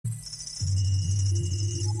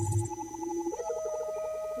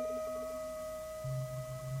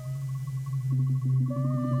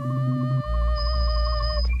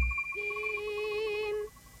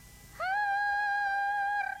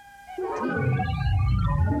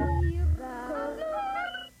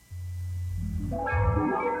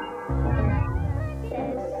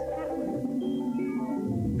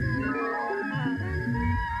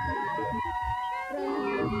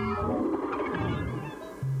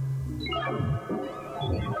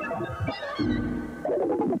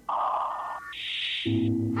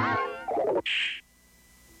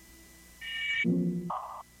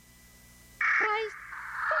Preis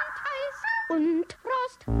und Eis und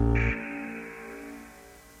Trost.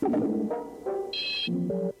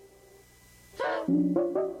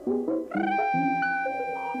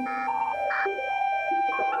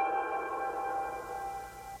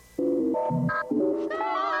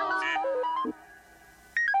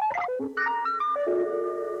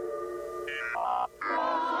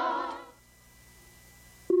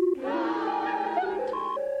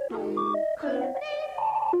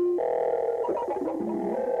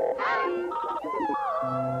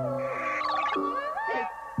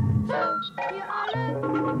 Wir alle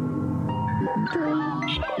können.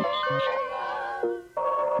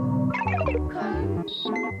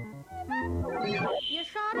 Wir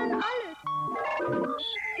schaden alle. Und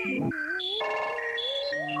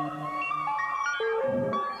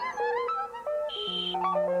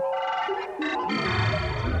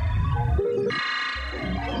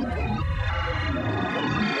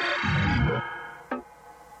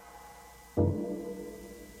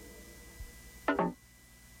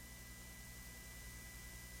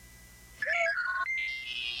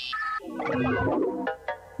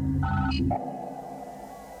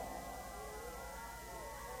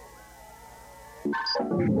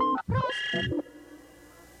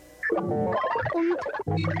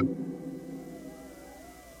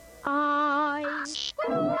Eis.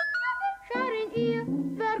 Scharin ihr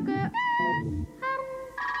Werke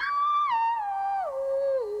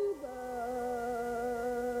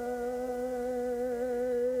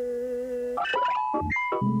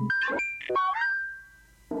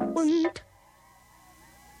und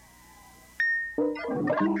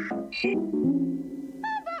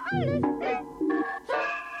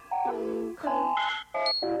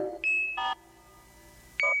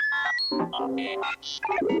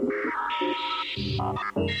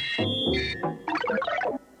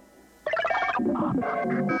aber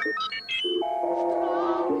alles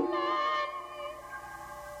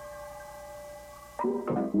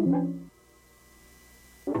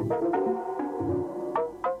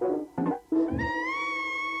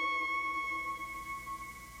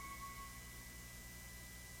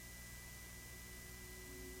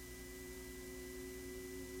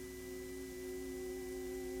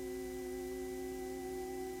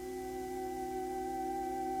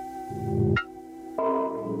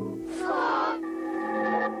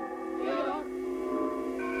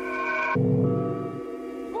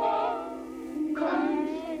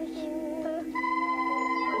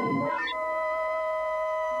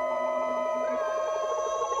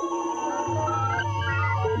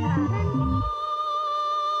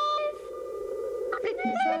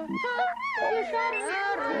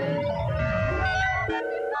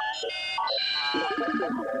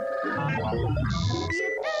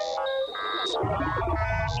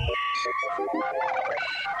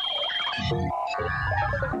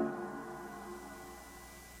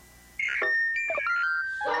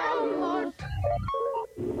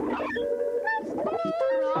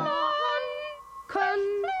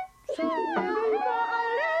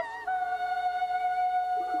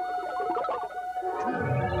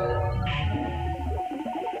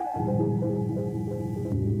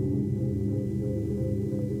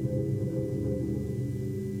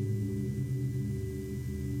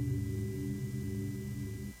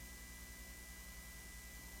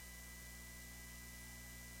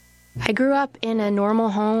I grew up in a normal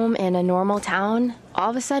home in a normal town. All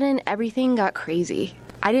of a sudden, everything got crazy.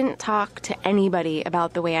 I didn't talk to anybody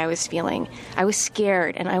about the way I was feeling. I was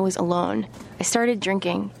scared and I was alone. I started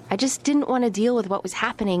drinking. I just didn't want to deal with what was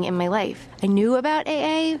happening in my life. I knew about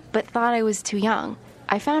AA, but thought I was too young.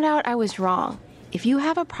 I found out I was wrong. If you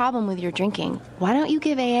have a problem with your drinking, why don't you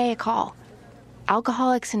give AA a call?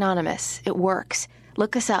 Alcoholics Anonymous. It works.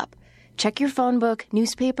 Look us up. Check your phone book,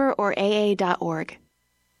 newspaper, or AA.org.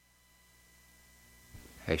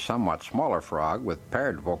 A somewhat smaller frog with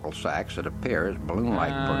paired vocal sacs that appears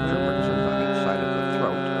balloon-like protuberances on each side of the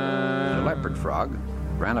throat is a leopard frog,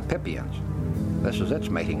 Ranapipiens. This is its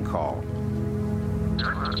mating call.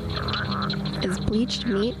 Is bleached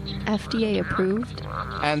meat FDA approved?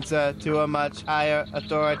 Answer to a much higher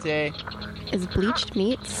authority. Is bleached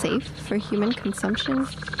meat safe for human consumption?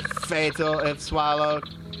 Fatal if swallowed.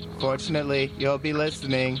 Fortunately, you'll be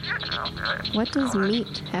listening. What does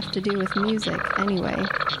meat have to do with music, anyway?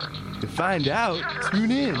 To find out,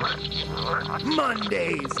 tune in.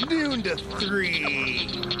 Mondays, noon to 3.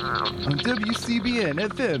 On WCBN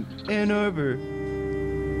FM, Ann Arbor.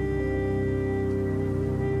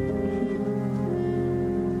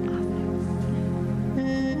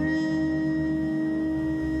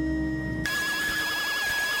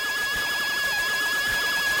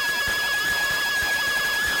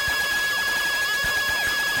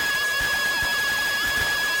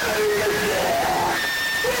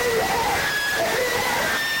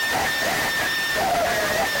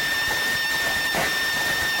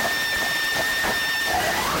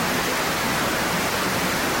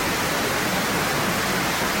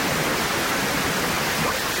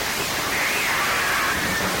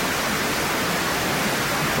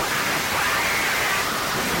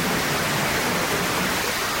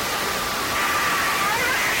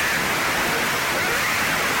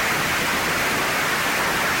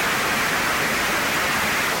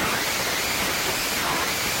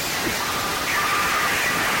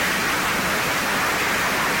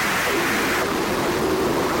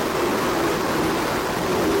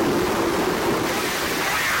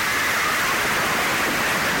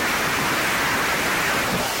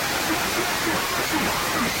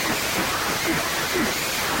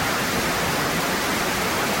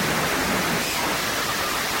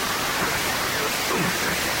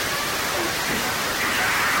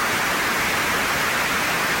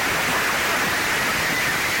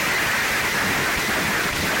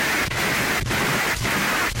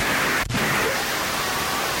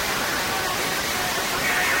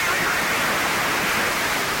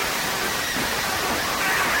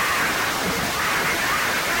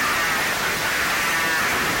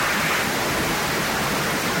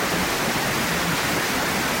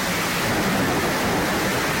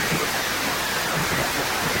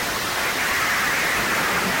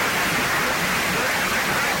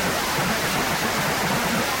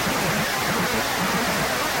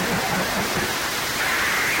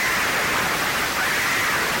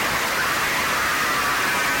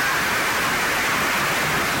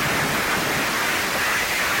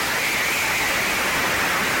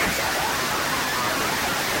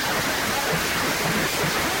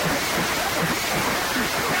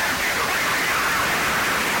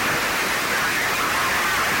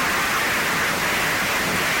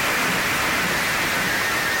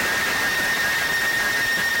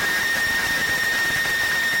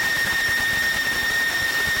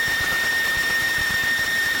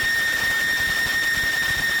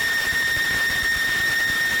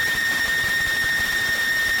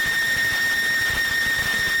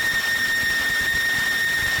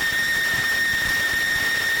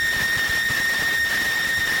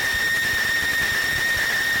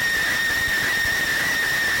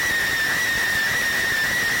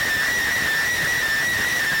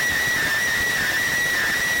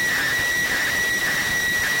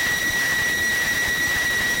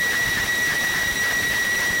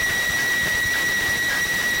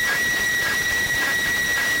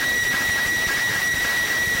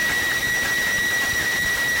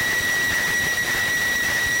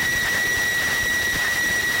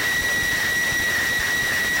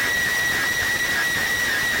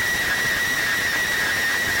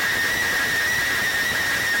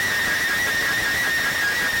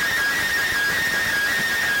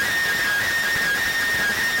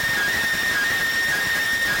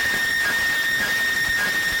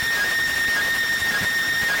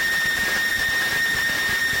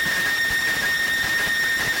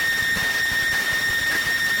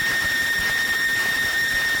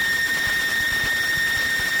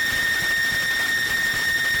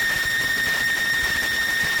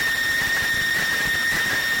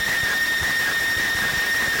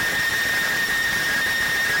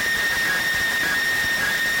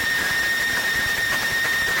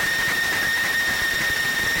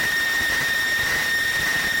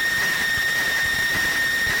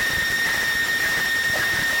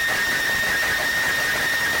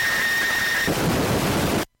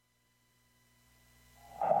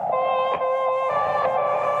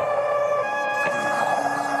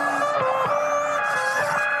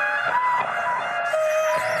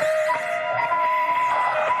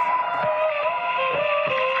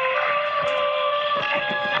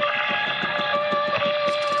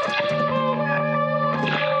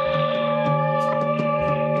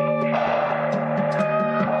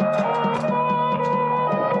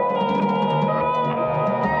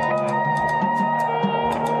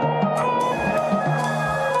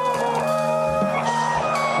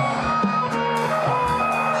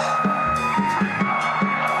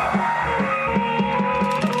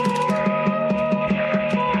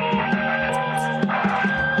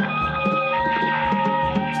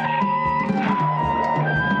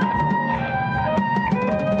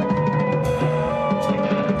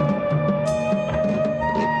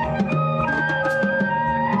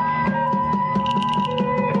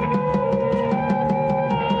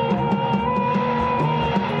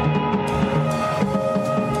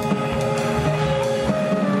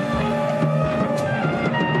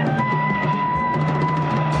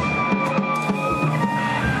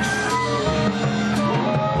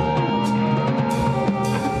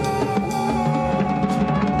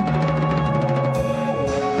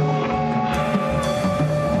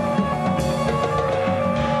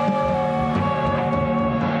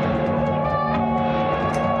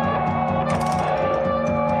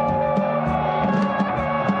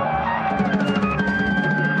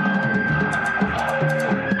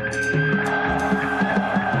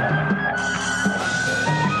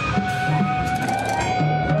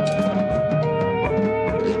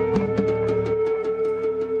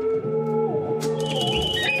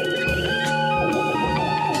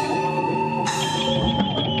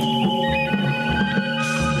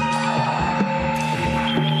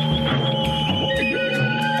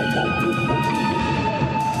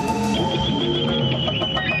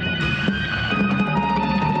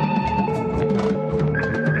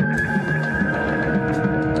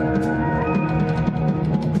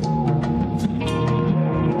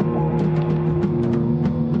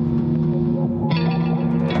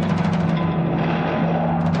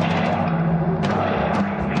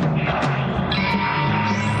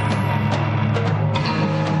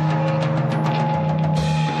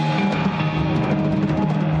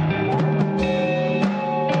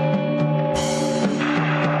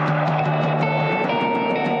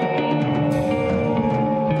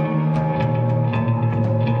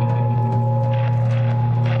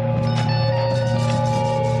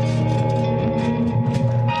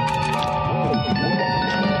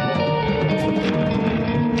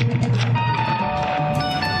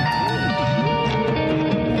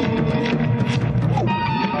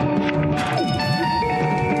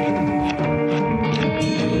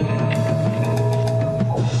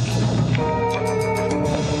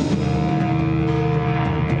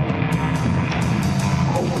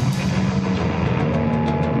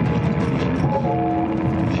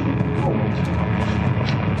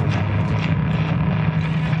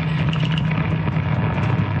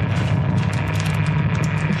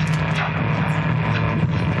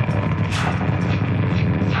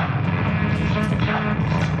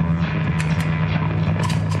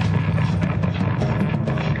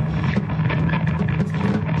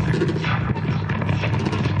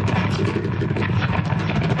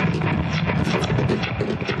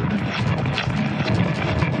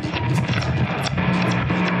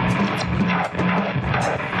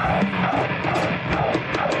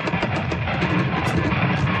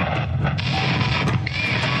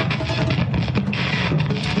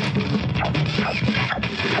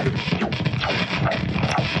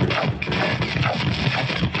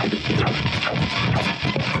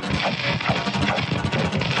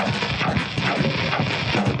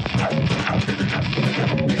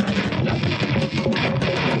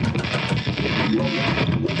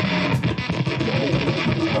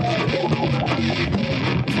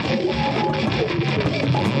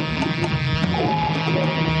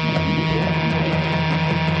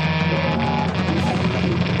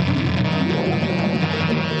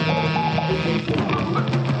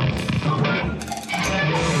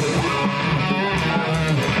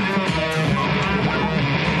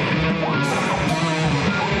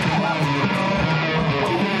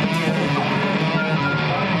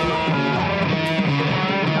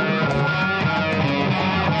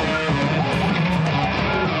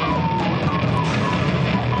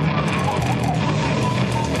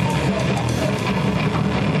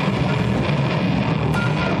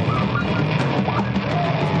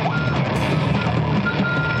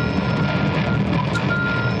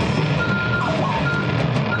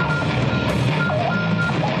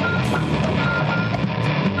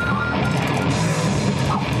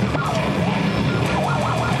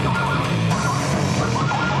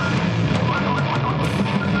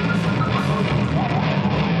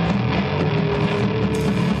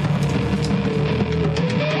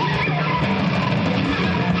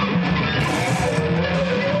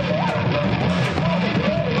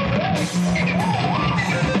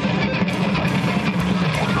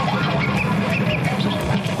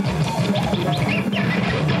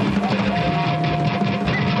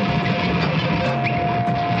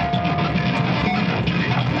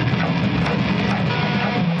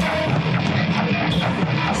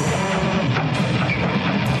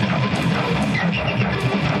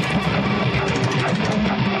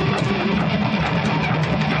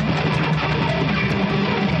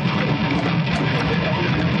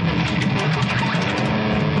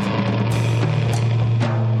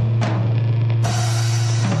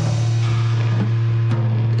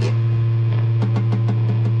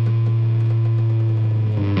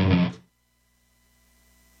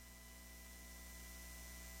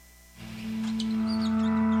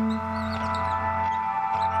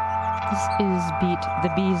 is Beat the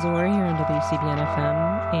Beezor here on WCBN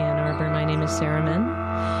FM, Ann Arbor. My name is Sarah Mann,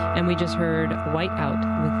 and we just heard Whiteout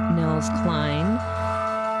with Nels Klein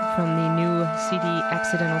from the new CD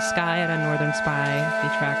Accidental Sky out on Northern Spy. The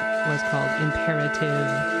track was called Imperative.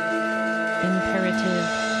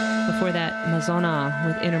 Before that, Mazona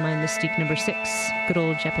with Innermind Mystique number 6, good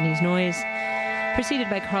old Japanese noise, preceded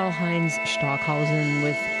by Karl-Heinz Stockhausen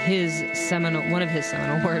with one of his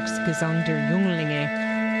seminal works, Gesang der Junglinge.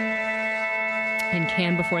 And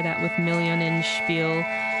Can before that with Millionenspiel.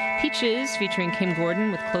 Peaches featuring Kim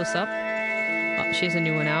Gordon with Close Up. She has a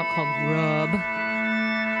new one out called Rub.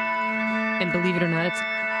 And believe it or not, it's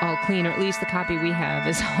all clean, or at least the copy we have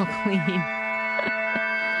is all clean.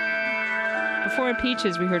 Before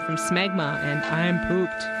Peaches, we heard from Smegma and I'm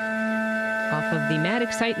Pooped. Off of the Mad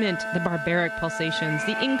Excitement, the Barbaric Pulsations,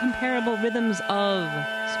 the Incomparable Rhythms of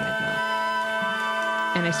Smegma.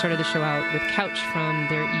 And I started the show out with Couch from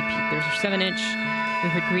their EP. There's a 7-inch. We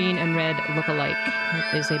heard Green and Red Look Alike.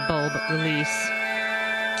 It is a Bulb release.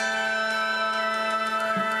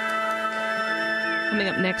 Coming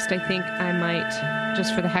up next, I think I might,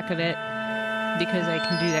 just for the heck of it, because I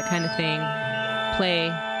can do that kind of thing, play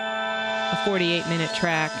a 48-minute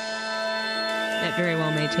track that very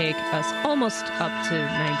well may take us almost up to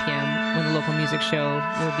 9 p.m. when the local music show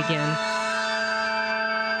will begin.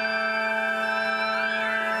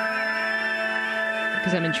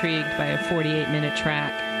 Because I'm intrigued by a 48-minute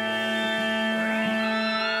track.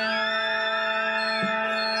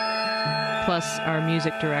 Plus, our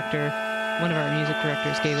music director, one of our music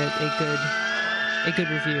directors, gave it a good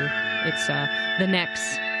review. It's The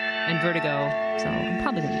Nex and Vertigo, so I'm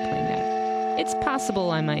probably going to be playing that. It's possible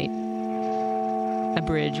I might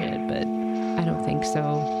abridge it, but I don't think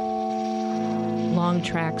so. Long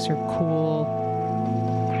tracks are cool.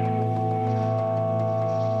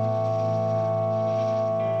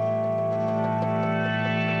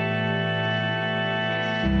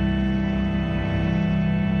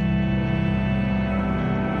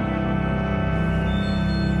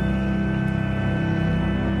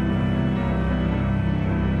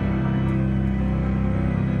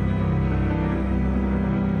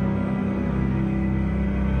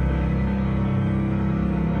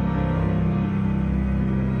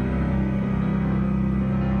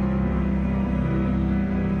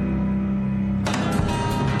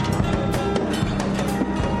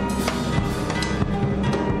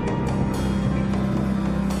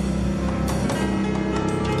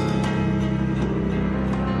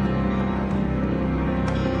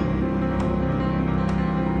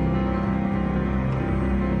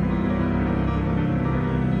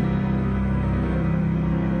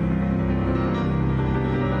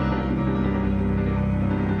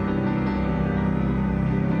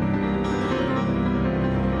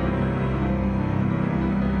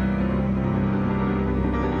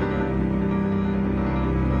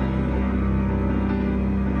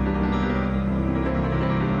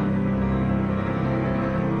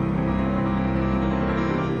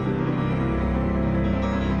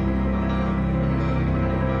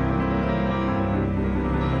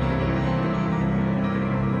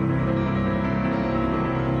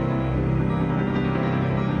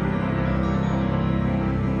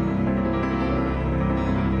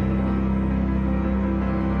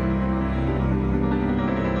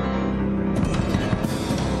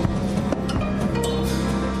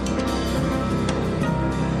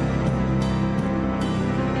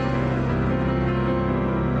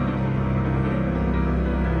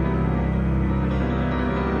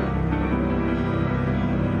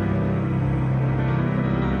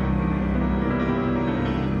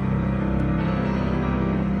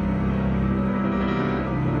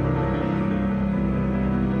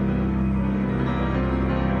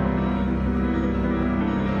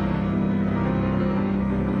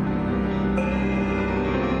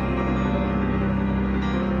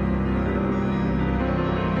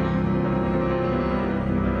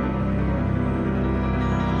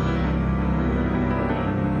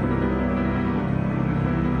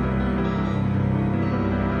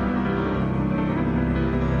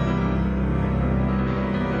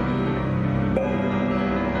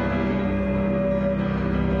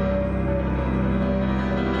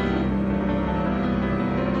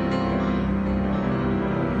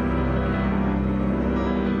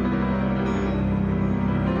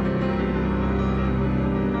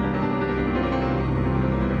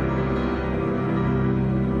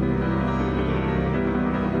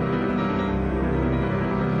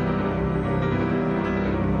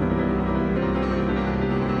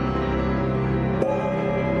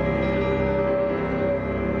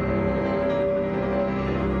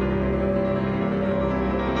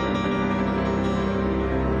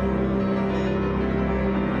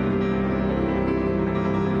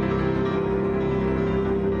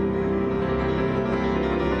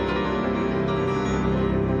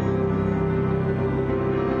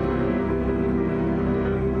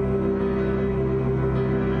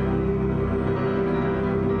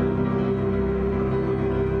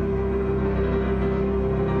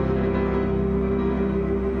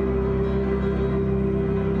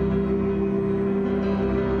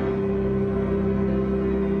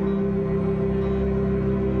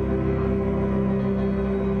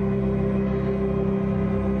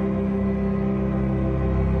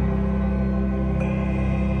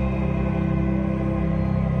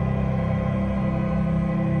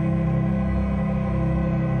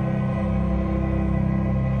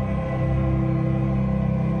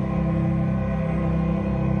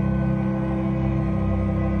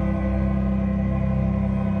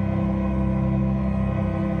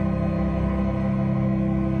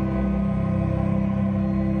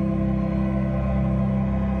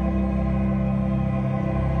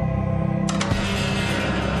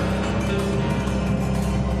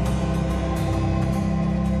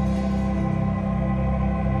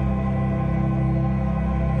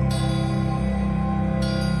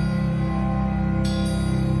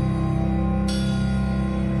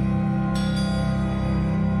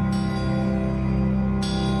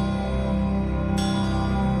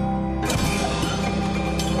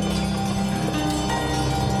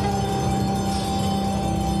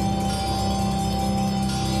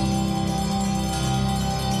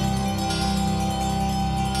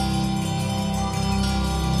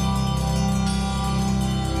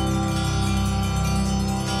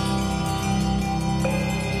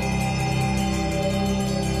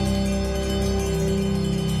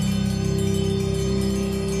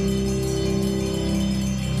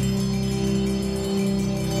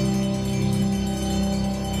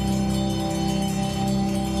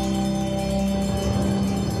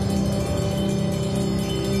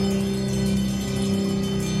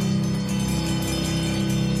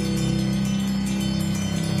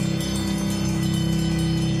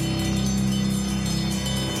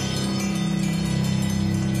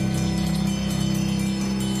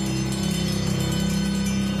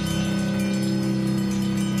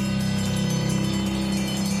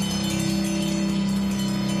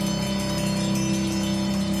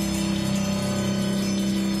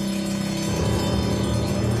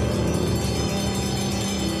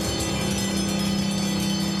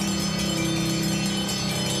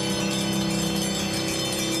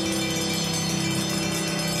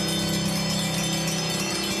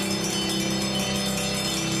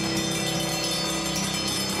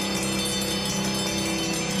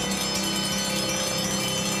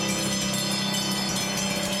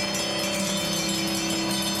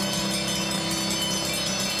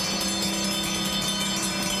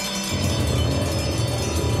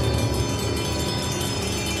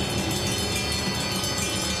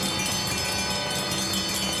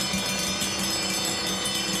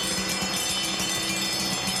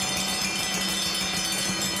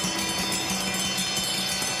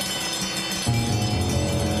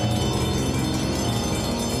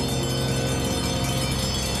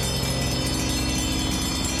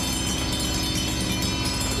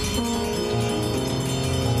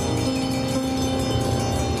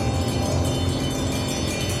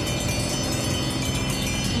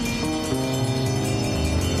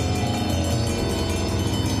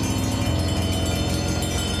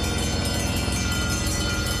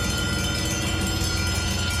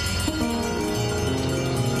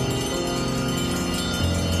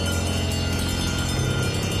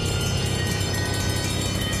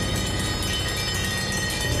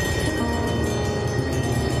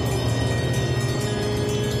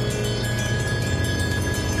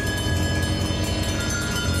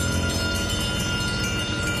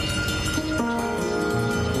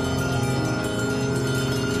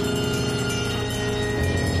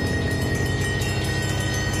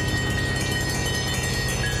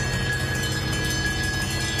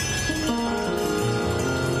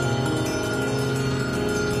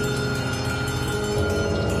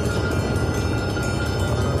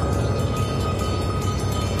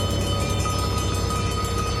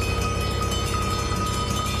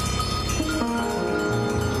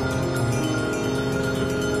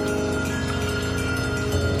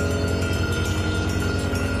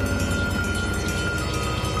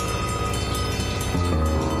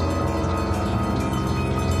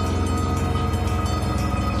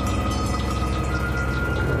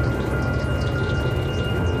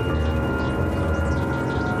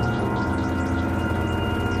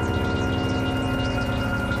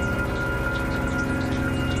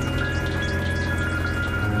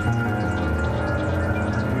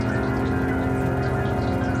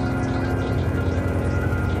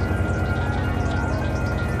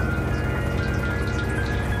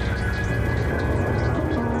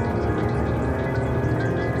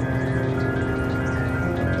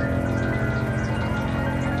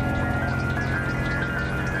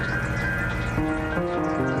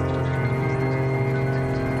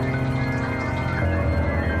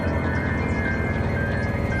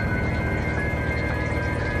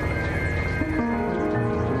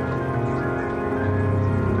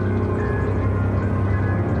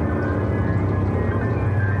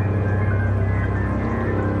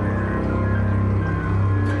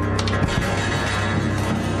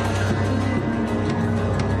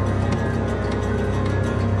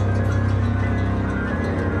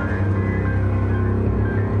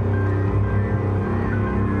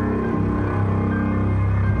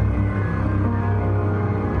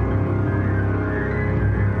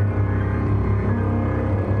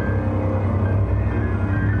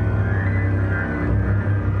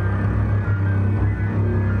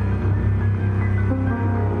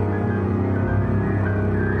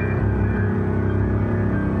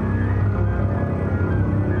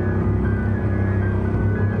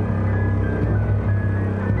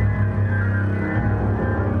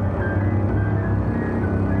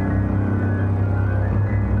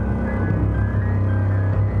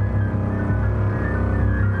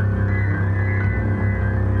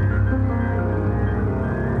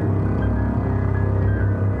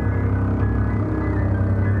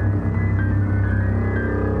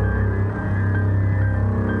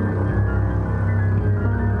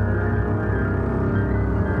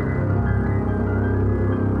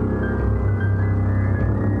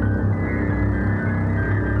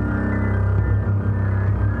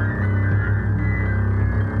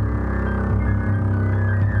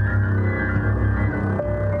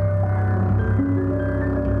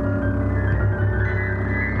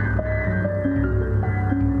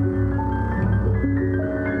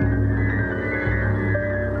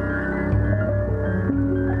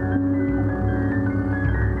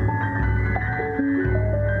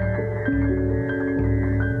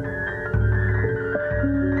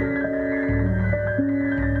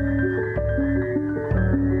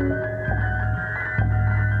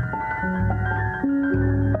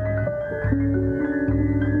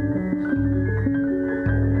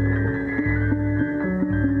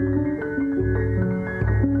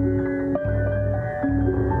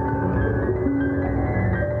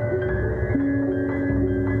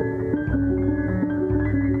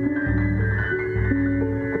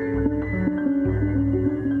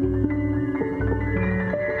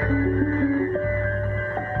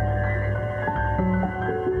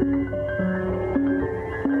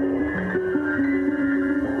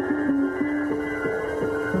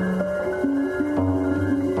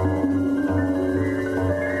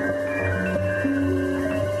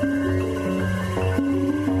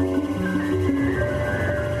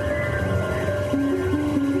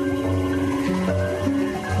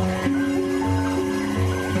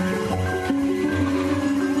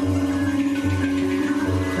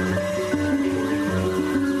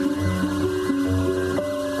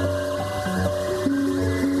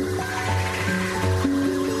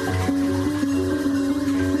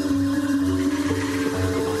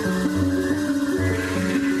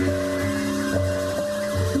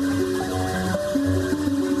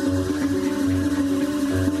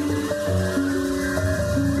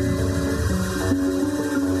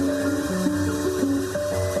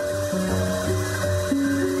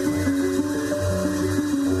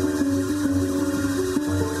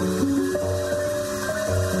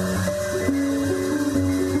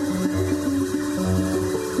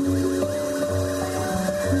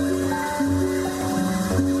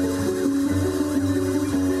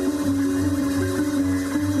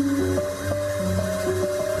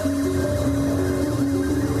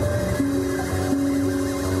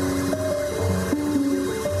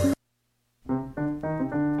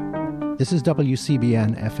 This is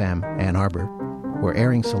WCBN FM Ann Arbor. We're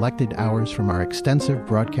airing selected hours from our extensive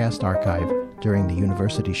broadcast archive during the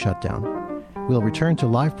university shutdown. We'll return to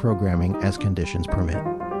live programming as conditions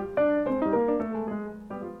permit.